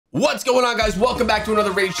What's going on, guys? Welcome back to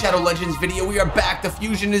another Raid Shadow Legends video. We are back. The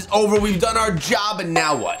fusion is over. We've done our job, and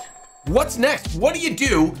now what? What's next? What do you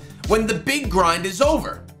do when the big grind is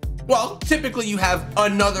over? Well, typically you have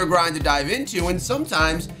another grind to dive into, and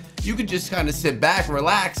sometimes you could just kind of sit back,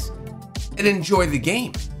 relax, and enjoy the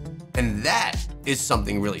game. And that is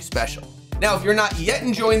something really special. Now, if you're not yet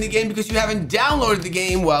enjoying the game because you haven't downloaded the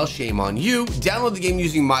game, well, shame on you. Download the game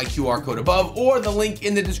using my QR code above or the link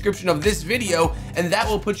in the description of this video, and that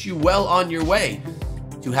will put you well on your way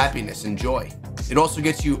to happiness and joy. It also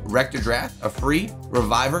gets you Rector Draft, a free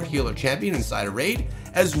Reviver Healer Champion inside a raid,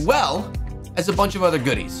 as well as a bunch of other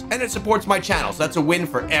goodies. And it supports my channel, so that's a win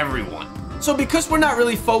for everyone. So because we're not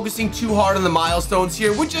really focusing too hard on the milestones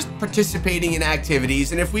here, we're just participating in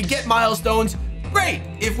activities, and if we get milestones, great.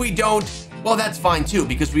 If we don't, well, that's fine too,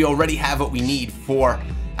 because we already have what we need for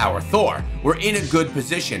our Thor. We're in a good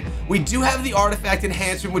position. We do have the artifact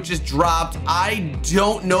enhancement, which is dropped. I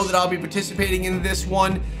don't know that I'll be participating in this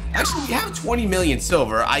one. Actually, we have 20 million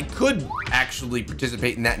silver. I could actually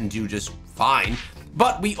participate in that and do just fine.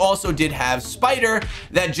 But we also did have Spider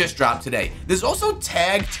that just dropped today. There's also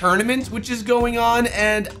Tag Tournament, which is going on,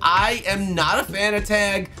 and I am not a fan of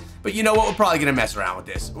Tag. But you know what? We're probably gonna mess around with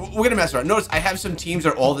this. We're gonna mess around. Notice I have some teams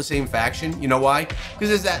that are all the same faction. You know why? Because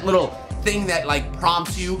there's that little thing that like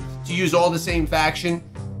prompts you to use all the same faction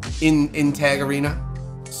in Tag Arena.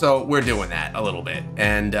 So we're doing that a little bit.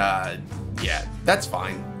 And yeah, that's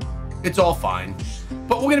fine. It's all fine.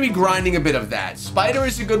 But we're gonna be grinding a bit of that. Spider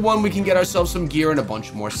is a good one. We can get ourselves some gear and a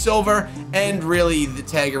bunch more silver. And really, the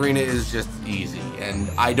Tag Arena is just easy. And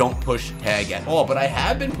I don't push Tag at all. But I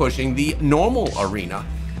have been pushing the normal arena.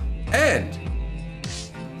 And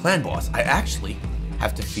Clan Boss, I actually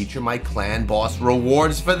have to feature my Clan Boss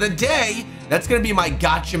rewards for the day. That's gonna be my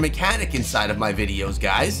gotcha mechanic inside of my videos,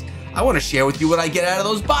 guys. I wanna share with you what I get out of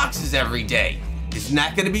those boxes every day. Isn't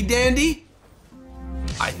that gonna be dandy?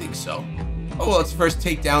 I think so. Oh, well, let's first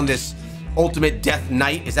take down this Ultimate Death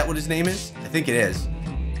Knight. Is that what his name is? I think it is.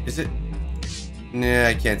 Is it? Nah,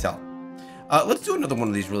 I can't tell. Let's do another one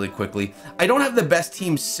of these really quickly. I don't have the best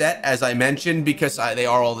team set, as I mentioned, because they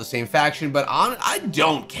are all the same faction, but I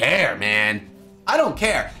don't care, man. I don't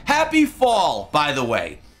care. Happy fall, by the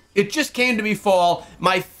way. It just came to be fall,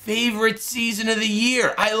 my favorite season of the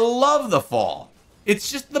year. I love the fall.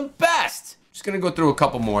 It's just the best. Just gonna go through a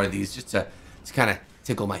couple more of these just to kind of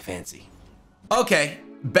tickle my fancy. Okay,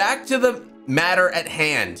 back to the matter at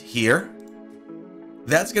hand here.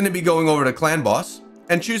 That's gonna be going over to Clan Boss.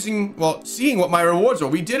 And choosing, well, seeing what my rewards are.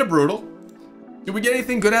 We did a brutal. Did we get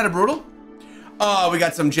anything good out of brutal? We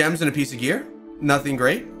got some gems and a piece of gear. Nothing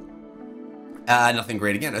great. Nothing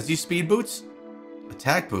great again. Are these speed boots?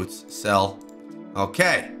 Attack boots. Sell.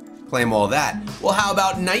 Okay. Claim all that. Well, how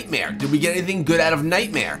about Nightmare? Did we get anything good out of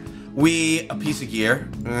Nightmare? A piece of gear.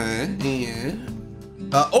 Yeah.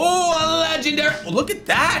 Oh, a legendary. Oh, look at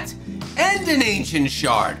that. And an ancient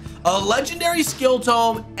shard. A legendary skill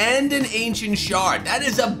tome and an ancient shard. That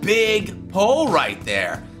is a big pull right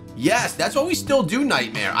there. Yes, that's why we still do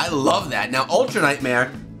Nightmare. I love that. Now, Ultra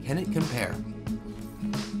Nightmare, can it compare?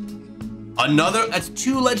 That's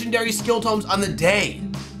 2 legendary skill tomes on the day.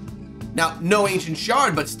 Now, no ancient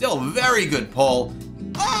shard, but still very good pull.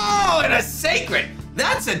 Oh, and a sacred.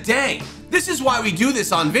 That's a day. This is why we do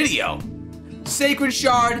this on video. Sacred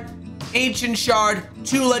shard, ancient shard,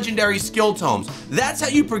 2 legendary skill tomes. That's how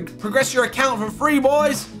you progress your account for free,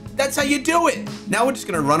 boys. That's how you do it. Now we're just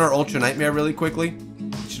gonna run our Ultra Nightmare really quickly.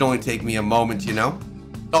 It should only take me a moment, you know.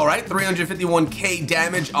 All right, 351k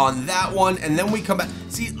damage on that one, and then we come back.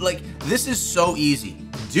 See, like, this is so easy.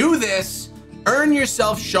 Do this, earn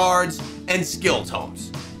yourself shards and skill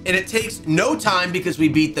tomes. And it takes no time because we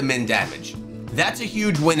beat them in damage. That's a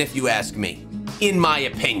huge win if you ask me, in my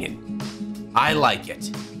opinion. I like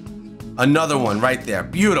it. Another one right there.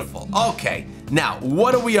 Beautiful. Okay, now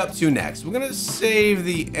what are we up to next? We're gonna save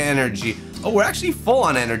the energy. Oh, we're actually full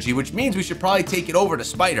on energy, which means we should probably take it over to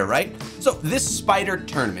Spider, right? So this Spider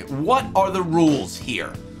tournament, what are the rules here?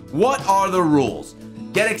 What are the rules?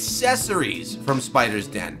 Get accessories from Spider's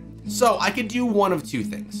Den. So I could do one of 2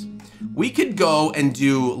 things. We could go and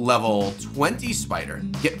do level 20 Spider,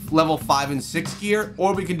 get level 5 and 6 gear,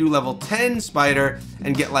 or we can do level 10 Spider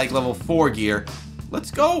and get like level 4 gear. Let's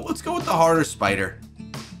go with the harder Spider.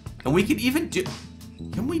 And we could even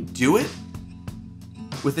can we do it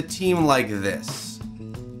with a team like this?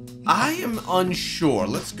 I am unsure.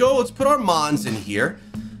 Let's put our Mons in here.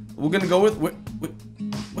 We're gonna go with,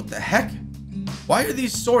 what the heck? Why are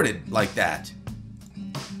these sorted like that?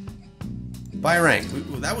 By rank,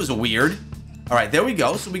 that was weird. All right, there we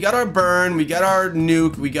go. So we got our burn, we got our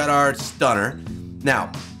nuke, we got our stunner.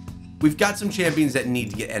 Now, we've got some champions that need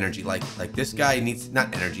to get energy. Like this guy needs,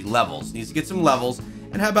 not energy, levels. Needs to get some levels.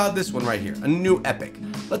 And how about this one right here? A new epic.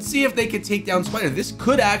 Let's see if they could take down Spider. This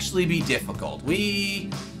could actually be difficult. We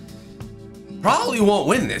probably won't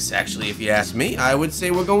win this, actually, if you ask me. I would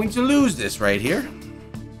say we're going to lose this right here.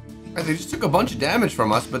 Right, they just took a bunch of damage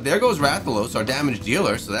from us, but there goes Rathalos, our damage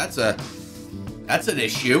dealer, so that's an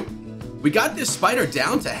issue. We got this Spider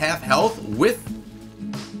down to half health with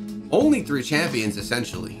only 3 champions,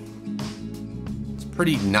 essentially. It's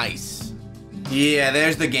pretty nice. Yeah,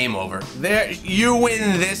 there's the game over. There, you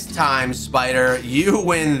win this time, Spider. You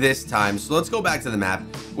win this time. So let's go back to the map.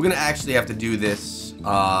 We're gonna actually have to do this.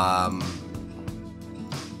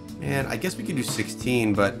 Man, I guess we could do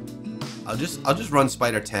 16, but I'll just run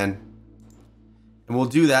Spider 10, and we'll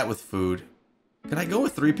do that with food. Can I go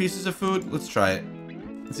with 3 pieces of food? Let's try it.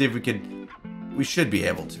 Let's see if we could. We should be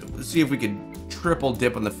able to. Let's see if we could triple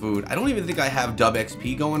dip on the food. I don't even think I have dub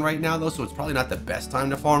XP going right now though, so it's probably not the best time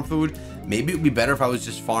to farm food. Maybe it would be better if I was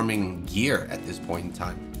just farming gear at this point in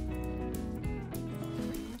time.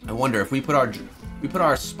 I wonder if we put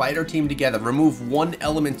our Spider team together, remove one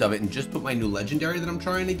element of it, and just put my new legendary that I'm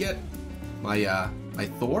trying to get, my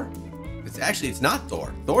Thor. It's not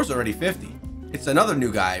Thor. Thor's already 50. It's another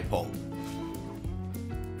new guy I pulled.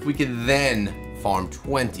 If we could then farm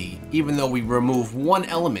 20, even though we remove one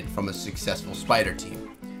element from a successful Spider team.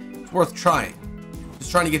 It's worth trying. Just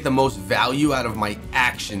trying to get the most value out of my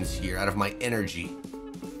actions here, out of my energy.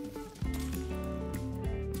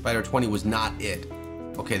 Spider 20 was not it.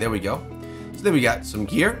 Okay, there we go. So then we got some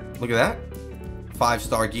gear. Look at that.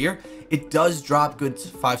 5-star gear. It does drop good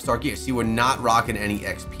 5-star gear. See, we're not rocking any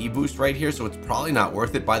XP boost right here, so it's probably not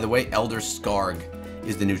worth it. By the way, Elder Skarg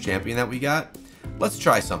is the new champion that we got. Let's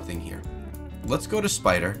try something here. Let's go to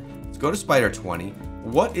Spider. Let's go to Spider 20.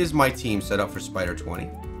 What is my team set up for Spider 20?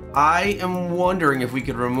 I am wondering if we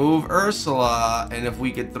could remove Ursula and if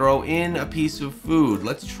we could throw in a piece of food.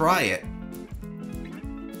 Let's try it.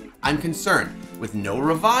 I'm concerned. With no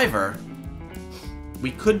reviver,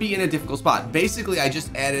 we could be in a difficult spot. Basically, I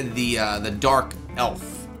just added the dark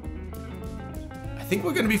elf. I think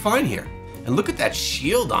we're gonna be fine here. And look at that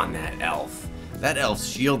shield on that elf. That elf's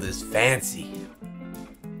shield is fancy.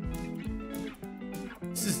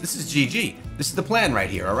 This is GG. This is the plan right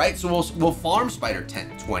here, all right? So we'll farm Spider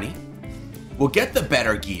 20. We'll get the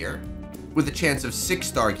better gear with a chance of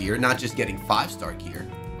 6-star gear, not just getting 5-star gear.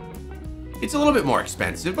 It's a little bit more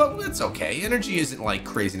expensive, but it's okay. Energy isn't like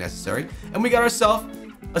crazy necessary. And we got ourselves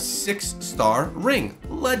a 6-star ring,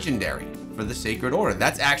 legendary for the Sacred Order.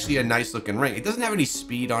 That's actually a nice looking ring. It doesn't have any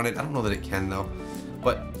speed on it. I don't know that it can though.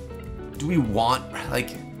 But do we want,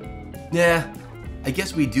 like, yeah, I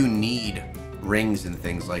guess we do need rings and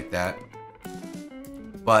things like that,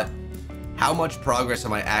 but how much progress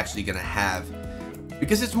am I actually gonna have?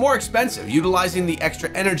 Because it's more expensive. Utilizing the extra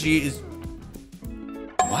energy is...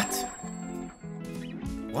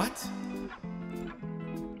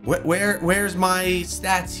 Where's my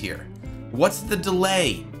stats here? What's the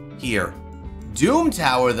delay here? Doom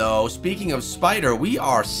Tower though, speaking of Spider, we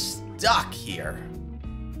are stuck here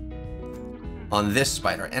on this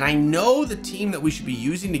Spider, and I know the team that we should be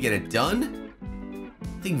using to get it done.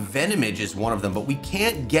 I think Venomage is one of them, but we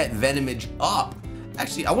can't get Venomage up.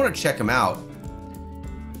 Actually, I want to check him out.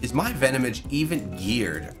 Is my Venomage even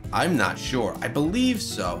geared? I'm not sure. I believe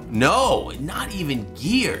so. No, not even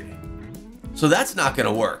geared. So that's not going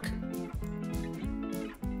to work.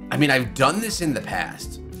 I mean, I've done this in the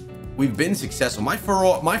past. We've been successful. My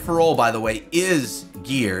Ferrol, by the way, is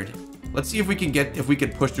geared. Let's see if we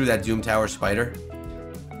can push through that Doom Tower Spider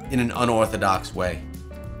in an unorthodox way.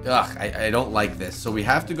 Ugh, I don't like this. So we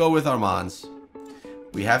have to go with Armanz.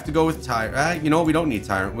 We have to go with Tyrant. You know what? We don't need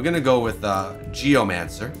Tyrant. We're going to go with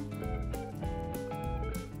Geomancer.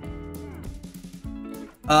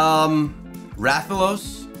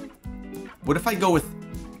 Rathalos. What if I go with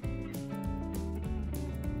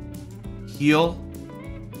Heal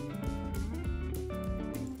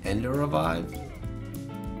and a Revive?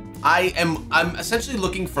 I'm essentially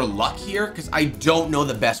looking for luck here because I don't know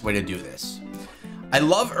the best way to do this. I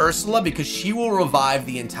love Ursula because she will revive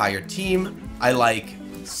the entire team. I like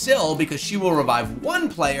Syl because she will revive one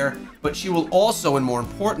player, but she will also, and more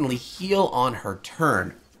importantly, heal on her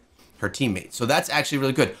turn, her teammates. So that's actually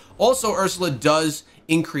really good. Also, Ursula does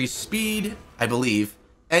increase speed, I believe,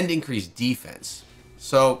 and increase defense.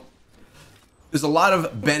 So there's a lot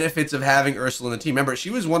of benefits of having Ursula in the team. Remember, she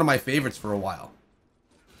was one of my favorites for a while.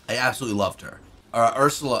 I absolutely loved her.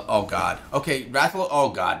 Ursula, oh God. Okay, Rathalos, oh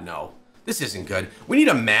God, no. This isn't good. We need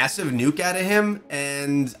a massive nuke out of him,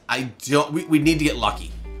 and we need to get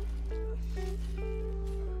lucky.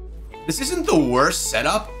 This isn't the worst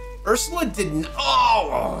setup, Ursula didn't,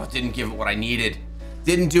 didn't give it what I needed.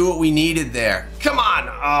 Didn't do what we needed there. Come on.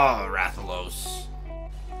 Oh, Rathalos.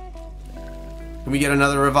 Can we get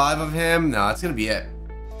another revive of him? No, that's going to be it.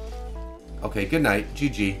 Okay, good night.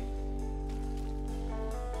 GG.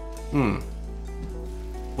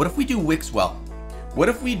 What if we do Wixwell? What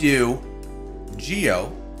if we do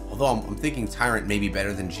Geo? Although I'm thinking Tyrant may be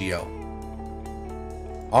better than Geo.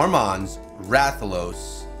 Armans,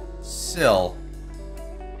 Rathalos, Syl.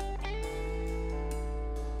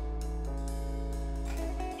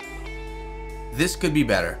 This could be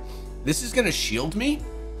better. This is going to shield me.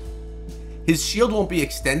 His shield won't be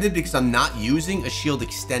extended because I'm not using a shield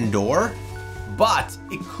extendor, but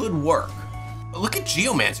it could work. Look at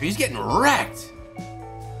Geomancer. He's getting wrecked.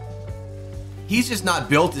 He's just not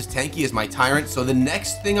built as tanky as my Tyrant. So the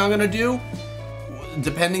next thing I'm going to do,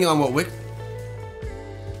 depending on what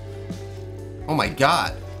oh my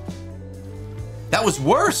God. That was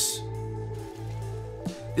worse.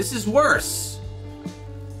 This is worse.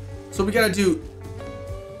 So we got to do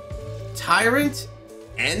Tyrant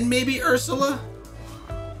and maybe Ursula.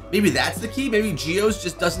 Maybe that's the key. Maybe Geo's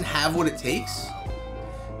just doesn't have what it takes.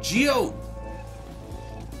 Geo,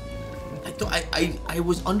 I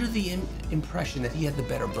was under the impression that he had the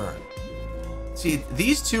better burn. See,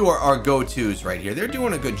 these two are our go-tos right here. They're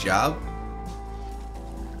doing a good job.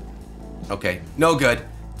 Okay, no good.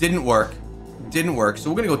 Didn't work. Didn't work. So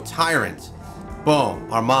we're gonna go Tyrant.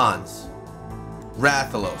 Boom. Armans.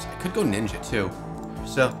 Rathalos. I could go Ninja too.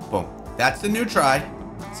 So, boom. That's the new try.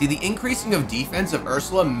 See, the increasing of defense of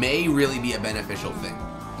Ursula may really be a beneficial thing.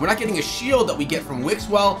 We're not getting a shield that we get from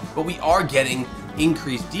Wixwell, but we are getting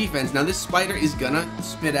increased defense. Now, this spider is gonna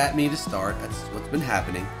spit at me to start. That's what's been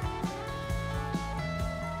happening.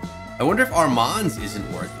 I wonder if Armans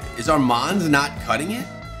isn't worth it. Is Armans not cutting it?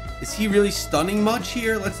 Is he really stunning much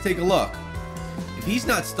here? Let's take a look. If he's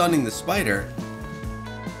not stunning the spider...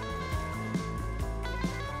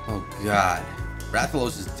 Oh, God.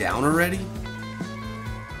 Rathalos is down already?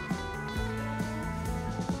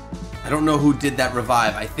 I don't know who did that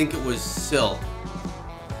revive. I think it was Syl.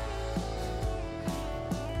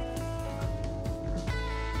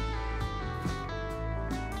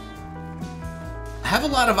 I have a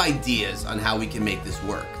lot of ideas on how we can make this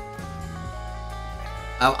work.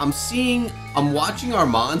 I'm watching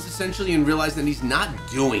Armans essentially and realize that he's not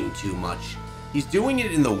doing too much. He's doing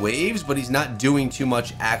it in the waves, but he's not doing too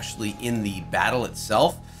much actually in the battle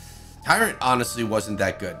itself. Tyrant honestly wasn't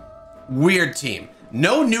that good. Weird team.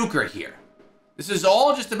 No nuker here. This is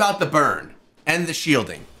all just about the burn and the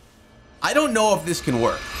shielding. I don't know if this can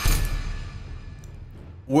work.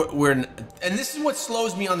 And this is what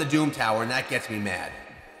slows me on the Doom Tower, and that gets me mad.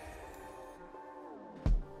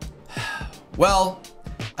 Well,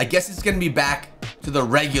 I guess it's going to be back to the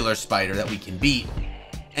regular spider that we can beat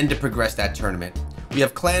and to progress that tournament. We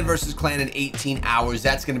have clan versus clan in 18 hours.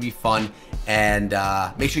 That's going to be fun. And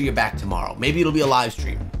make sure you're back tomorrow. Maybe it'll be a live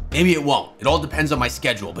stream. Maybe it won't. It all depends on my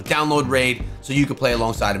schedule. But download Raid so you can play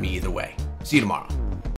alongside of me either way. See you tomorrow.